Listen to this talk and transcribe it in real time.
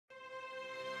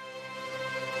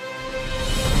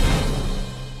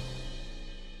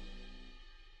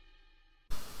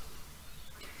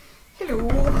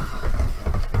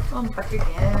I'm back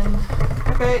again.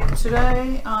 Okay,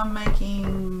 today I'm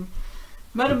making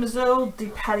Mademoiselle de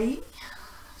patty.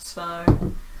 So,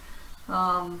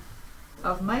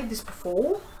 I've made this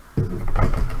before.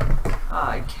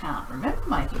 I can't remember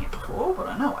making it before, but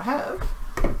I know I have.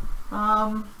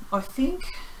 I think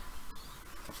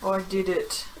I did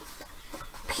it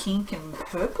pink and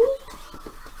purple.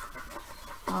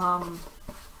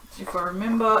 If I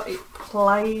remember, it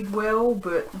played well,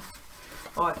 but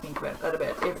I think about that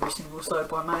about every single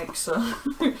soap I make, so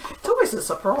it's always a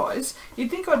surprise. You'd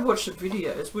think I'd watch the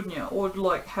videos, wouldn't you? Or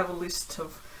like have a list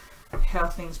of how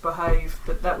things behave,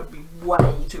 but that would be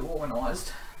way too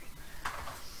organised.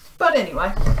 But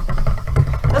anyway,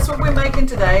 that's what we're making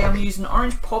today. I'm using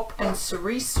orange pop and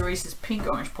cerise. Cerise is pink,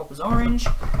 orange pop is orange.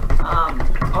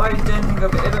 I don't think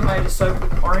I've ever made a soap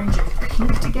with orange and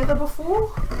pink together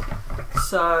before.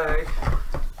 So,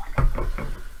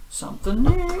 something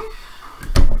new.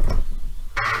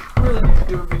 I really need to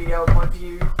do a video of my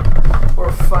view, or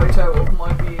a photo of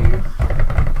my view,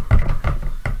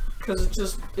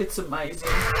 because it's amazing.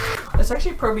 It's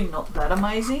actually probably not that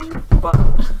amazing, but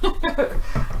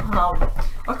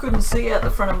I couldn't see out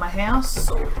the front of my house,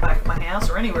 or back of my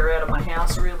house, or anywhere out of my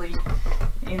house really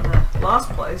in the last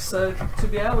place, so to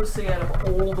be able to see out of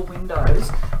all the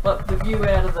windows, like the view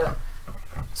out of the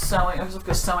sewing, I've got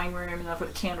a sewing room and I've got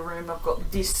a candle room, I've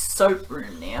got this soap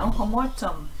room now. I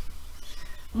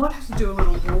might have to do a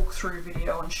little walkthrough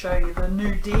video and show you the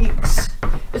new digs.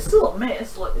 It's still a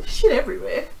mess, like there's shit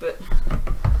everywhere, but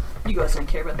you guys don't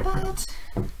care about that.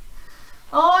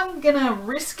 I'm gonna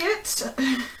risk it.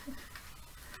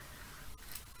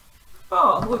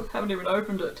 Oh look, haven't even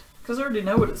opened it, because I already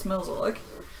know what it smells like.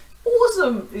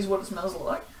 Awesome is what it smells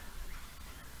like.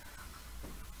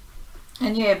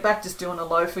 And yeah, back just doing a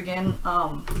loaf again.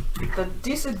 The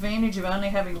disadvantage of only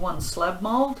having one slab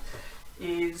mould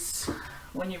is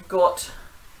when you've got,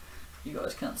 you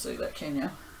guys can't see that, can you?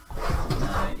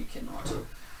 No, you cannot.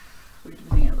 We'll do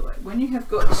everything out of the way. When you have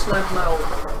got the slab mould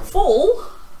full,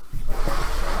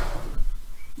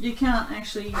 you can't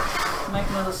actually make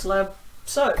another slab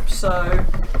soap. So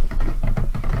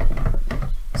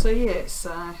yes,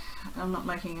 I'm not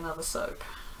making another soap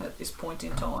at this point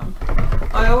in time.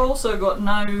 I also got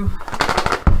no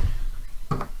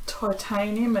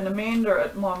titanium, and Amanda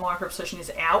at my MRK Obsession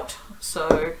is out,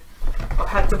 so I've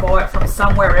had to buy it from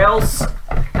somewhere else.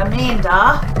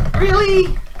 Amanda,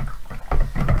 really?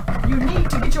 You need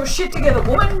to get your shit together,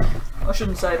 woman. I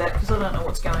shouldn't say that because I don't know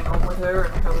what's going on with her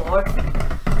and her life.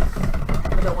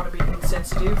 I don't want to be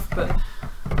insensitive, but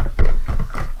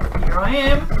here I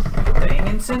am, being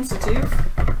insensitive.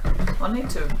 I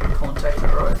need to contact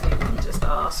her, I think, and just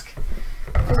ask.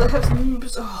 Because I have some...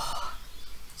 Oh,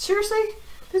 seriously?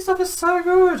 This stuff is so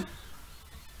good.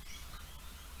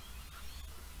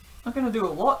 I'm going to do a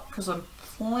lot because I'm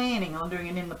planning on doing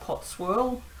an in the pot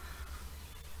swirl.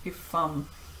 If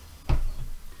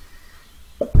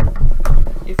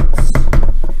it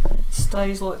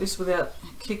stays like this without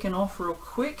kicking off real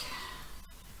quick.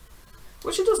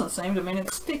 Which it doesn't seem to. I mean,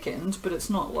 it's thickened, but it's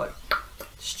not like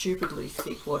stupidly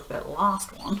thick like that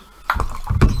last one.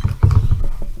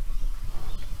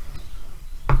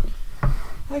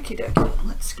 Okie dokie,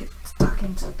 let's get stuck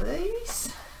into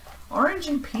these. Orange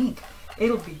and pink.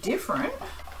 It'll be different.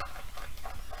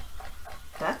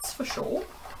 That's for sure.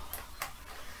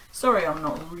 Sorry I'm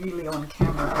not really on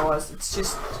camera, guys. It's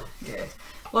just, yeah.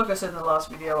 Like I said in the last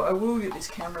video, I will get this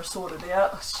camera sorted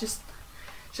out. It's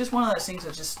just one of those things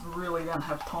I just really don't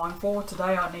have time for.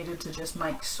 Today I needed to just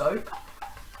make soap.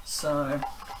 So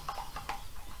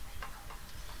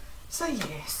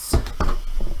yes.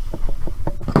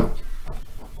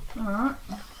 Alright.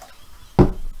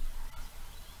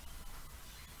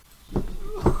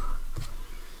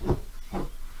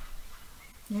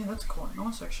 Yeah, that's quite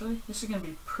nice actually. This is going to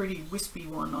be a pretty wispy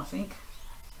one, I think.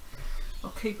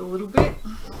 I'll keep a little bit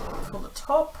for the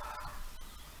top.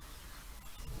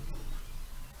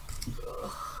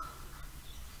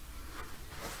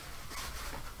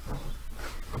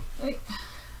 Hey.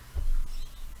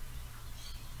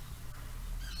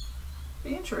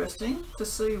 Be interesting to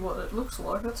see what it looks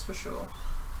like, that's for sure.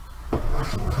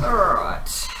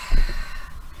 Alright.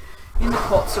 In the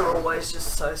pots are always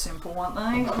just so simple, aren't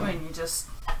they? I mean, you just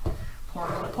pour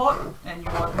them in the pot and you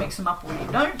either mix them up or you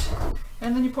don't,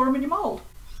 and then you pour them in your mould.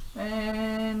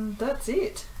 And that's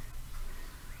it.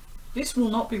 This will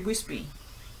not be wispy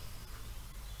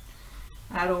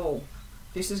at all.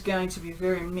 This is going to be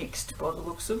very mixed by the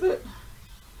looks of it.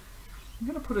 I'm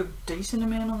going to put a decent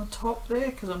amount on the top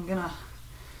there because I'm going to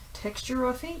texture,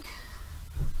 I think.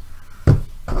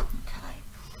 Okay.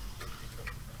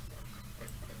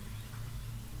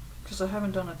 because I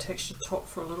haven't done a textured top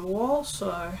for a little while,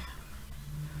 so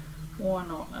why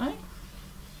not, eh?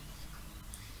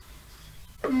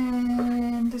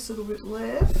 And this little bit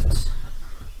left,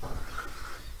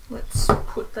 let's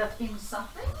put that in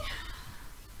something.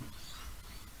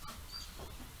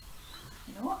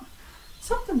 You know what?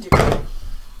 Something different.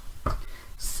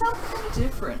 Something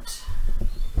different.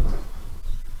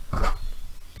 I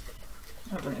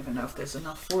don't even know if there's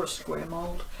enough for a square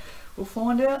mould. We'll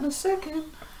find out in a second.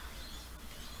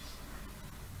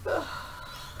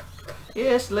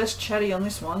 Yes, less chatty on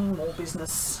this one, more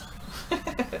business. I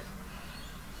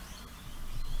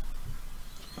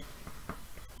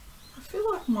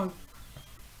feel like I'm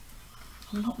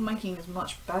not making as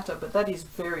much batter, but that is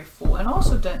very full. And I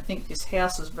also don't think this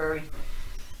house is very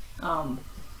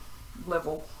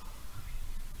level,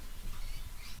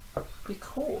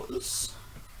 because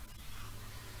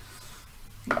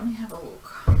let me have a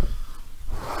look.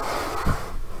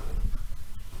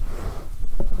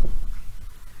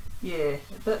 Yeah,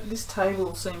 this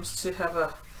table seems to have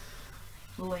a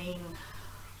lean,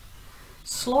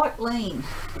 slight lean,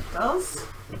 it does.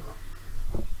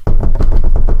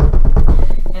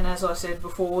 And as I said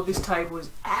before, this table is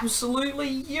absolutely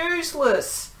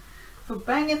useless for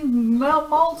banging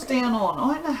moulds down on.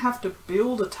 I'm going to have to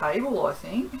build a table, I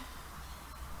think.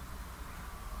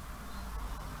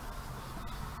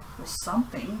 Or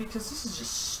something, because this is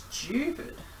just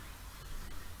stupid.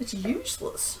 It's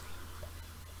useless.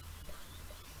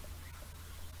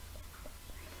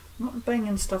 I'm not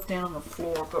banging stuff down on the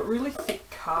floor. I've got really thick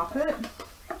carpet.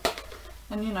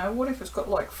 And you know, what if it's got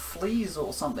like fleas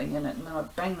or something in it, and then I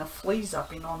bang the fleas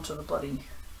up in onto the bloody,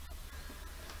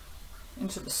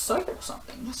 into the soap or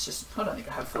something. That's just, I don't think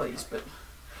I have fleas, but,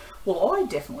 well, I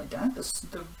definitely don't.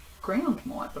 The ground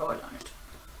might, but I don't.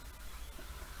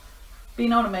 But you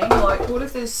know what I mean? Like, what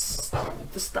if there's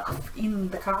the stuff in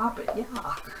the carpet?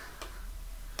 Yuck.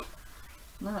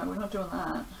 No, we're not doing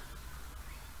that.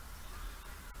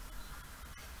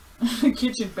 The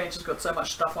kitchen bench has got so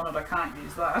much stuff on it, I can't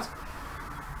use that.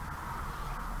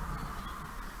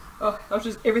 Oh,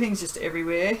 everything's just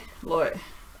everywhere. Like,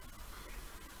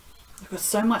 I've got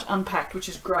so much unpacked, which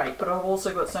is great, but I've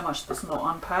also got so much that's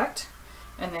not unpacked,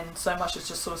 and then so much that's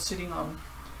just sort of sitting on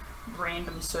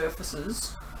random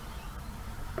surfaces.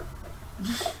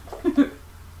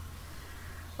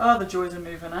 Oh, the joys of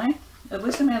moving, eh? At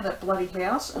least I'm out of that bloody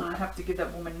house, and I have to give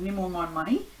that woman any more of my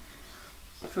money.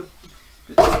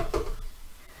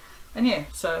 And yeah,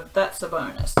 so that's a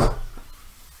bonus.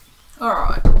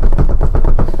 Alright.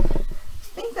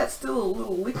 I think that's still a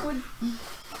little liquid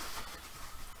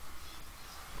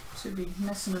to be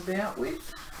messing about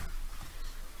with.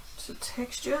 It's a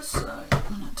texture, so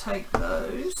I'm going to take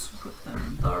those, put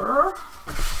them there.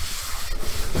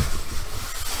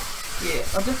 Yeah,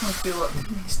 I definitely feel like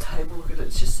this table, look at it,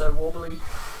 it's just so wobbly,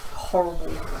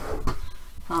 horrible.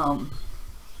 I'm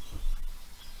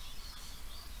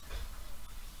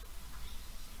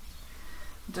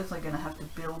definitely going to have to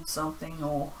build something,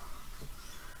 or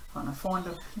I don't know, find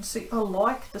a, see, I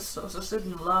like this, as I said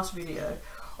in the last video,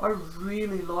 I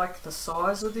really like the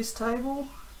size of this table.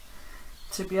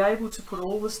 To be able to put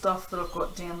all the stuff that I've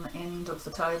got down the end of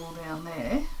the table down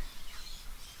there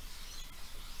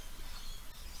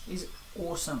is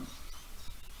awesome.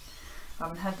 I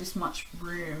haven't had this much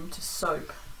room to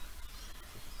soap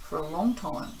for a long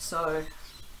time, so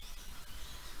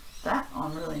that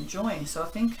I'm really enjoying. So I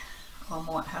think I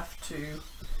might have to,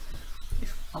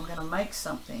 if I'm going to make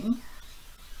something,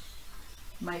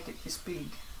 make it this big.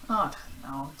 Oh, I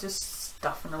don't know, I'm just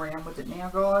stuffing around with it now,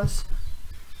 guys.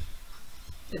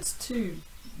 It's too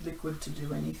liquid to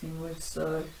do anything with,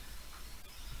 so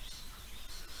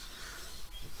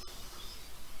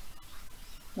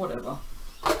whatever.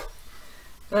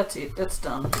 That's it, that's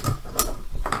done.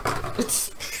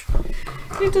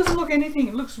 It doesn't look anything,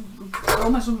 it looks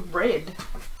almost red.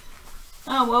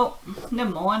 Oh well,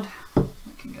 never mind.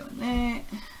 That can go in there.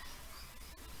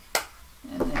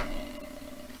 And then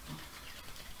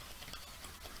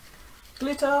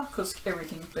glitter, because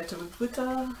everything's better with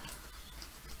glitter.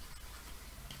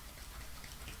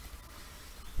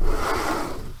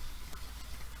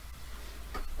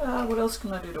 What else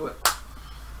can I do to it?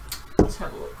 Let's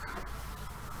have a look.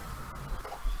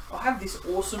 I have this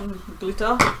awesome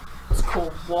glitter. It's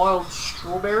called Wild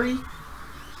Strawberry,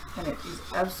 and it is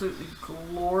absolutely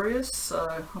glorious.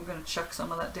 So I'm going to chuck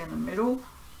some of that down the middle,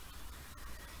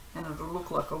 and it'll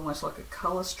look like almost like a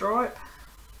colour stripe.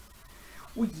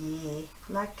 Oh yeah,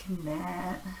 like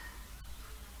that.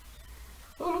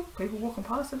 Oh look, people walking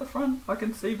past at the front. I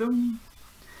can see them.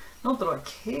 Not that I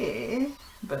care,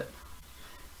 but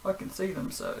I can see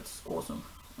them, so it's awesome.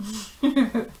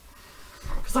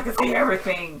 because I can see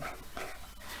everything.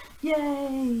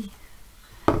 Yay!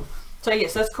 So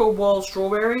yes, that's called Wild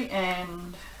Strawberry,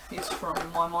 and it's from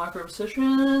my Mica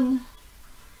Obsession.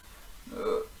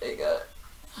 Oh, there you go.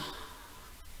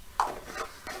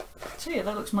 So yeah,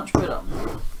 that looks much better.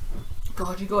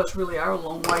 God, you guys really are a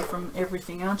long way from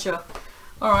everything, aren't you?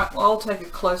 Alright, well, I'll take a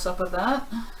close-up of that.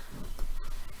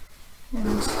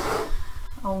 And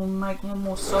I'll make one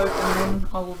more soap, and then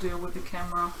I will deal with the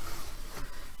camera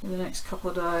in the next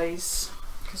couple of days,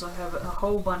 because I have a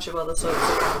whole bunch of other soaps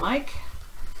I can make.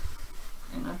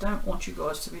 And I don't want you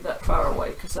guys to be that far away,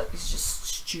 because that is just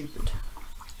stupid.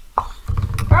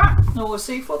 Alright, now we'll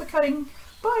see you for the cutting.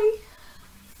 Bye!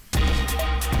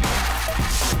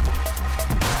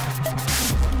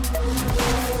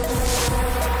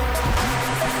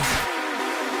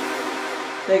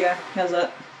 There you go. How's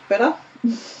that? Better?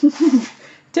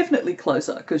 Definitely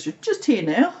closer, because you're just here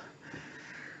now.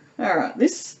 Alright,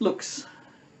 this looks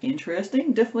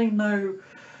interesting. Definitely no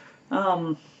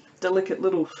delicate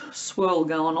little swirl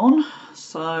going on.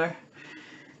 So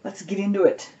let's get into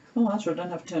it. Oh, that's right, I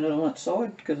don't have to turn it on its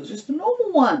side because it's just a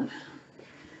normal one.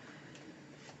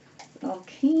 But I'm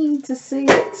keen to see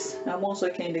it. I'm also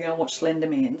keen to go and watch Slender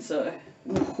Man, so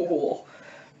oh,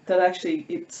 that actually,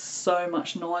 it's so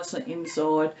much nicer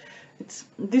inside.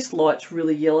 This light's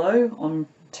really yellow. I'm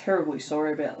terribly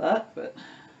sorry about that, but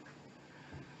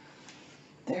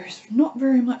there's not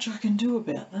very much I can do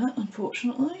about that,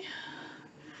 unfortunately.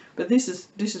 But this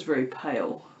is very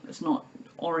pale. It's not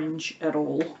orange at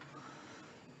all.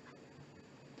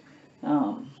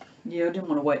 Yeah, I didn't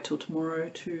want to wait till tomorrow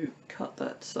to cut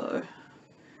that, so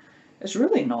it's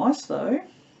really nice though.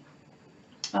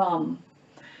 I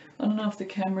don't know if the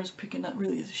camera's picking up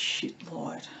really as shit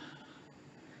light,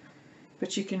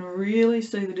 but you can really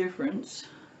see the difference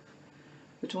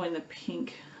between the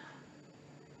pink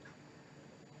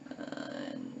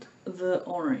and the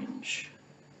orange.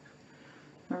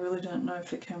 I really don't know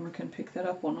if the camera can pick that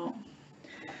up or not.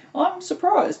 I'm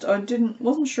surprised.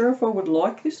 Wasn't sure if I would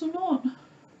like this or not,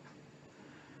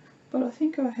 but I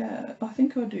think I have. I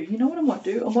think I do. You know what I might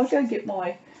do? I might go get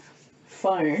my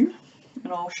phone,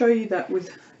 and I'll show you that with.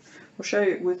 I'll show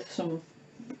you it with some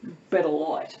better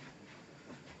light.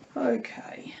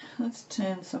 Okay, let's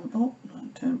turn some. Oh,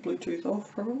 turn Bluetooth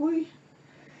off probably.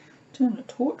 Turn the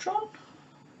torch on,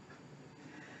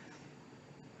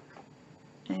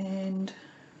 and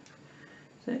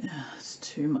it's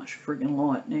too much friggin'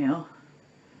 light now.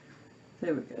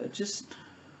 There we go. Just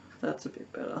that's a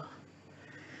bit better.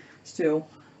 Still,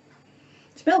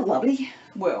 it smells lovely.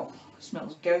 Well, it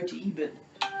smells goaty, but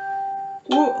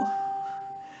whoa,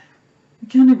 you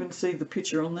can't even see the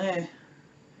picture on there.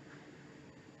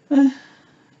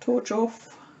 Torch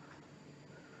off.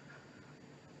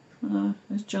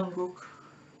 There's Jungkook.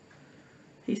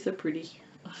 He's so pretty.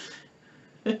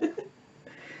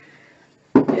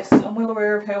 Yes, I'm well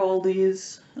aware of how old he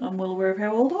is. I'm well aware of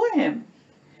how old I am.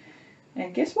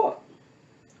 And guess what?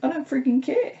 I don't freaking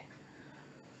care.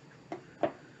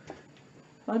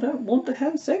 I don't want to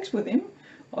have sex with him.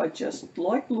 I just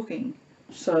like looking.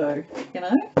 So, you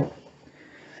know.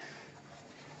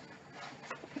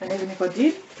 And even if I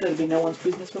did, that'd be no one's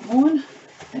business but mine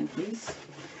and his.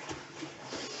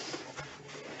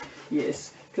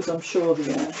 Yes, because I'm sure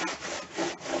the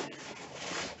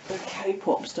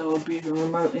K-pop star would be even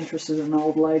remotely interested in an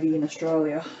old lady in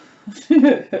Australia.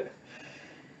 And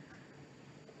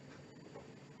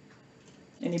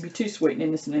he'd be too sweet and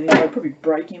innocent anyway. I'd probably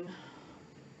break him.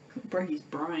 Break his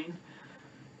brain.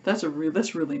 That's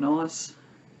really nice.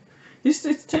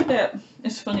 It's turned out,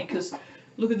 it's funny because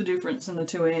look at the difference in the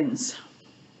two ends.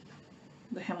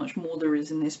 How much more there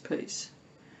is in this piece.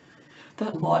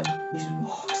 That light is,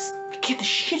 oh, get the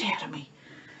shit out of me.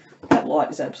 That light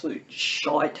is absolute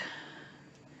shite.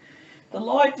 The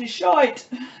light is shite.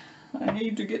 I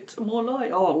need to get some more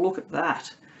light. Oh, look at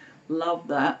that. Love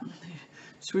that.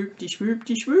 Swoopty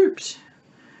swoopty swoops.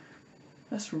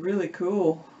 That's really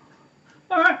cool.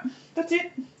 Alright, that's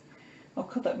it. I'll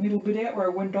cut that middle bit out where I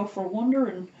went off for a wander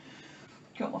and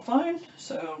got my phone,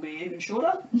 so it'll be even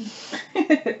shorter.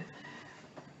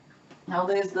 Now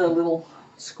there's the little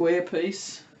square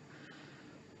piece.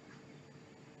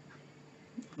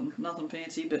 Nothing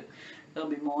fancy, but that'll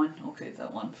be mine. I'll keep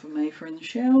that one for me for in the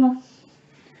shower.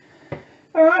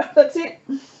 Alright, that's it.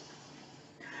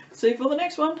 See you for the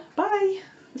next one. Bye.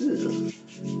 Ugh.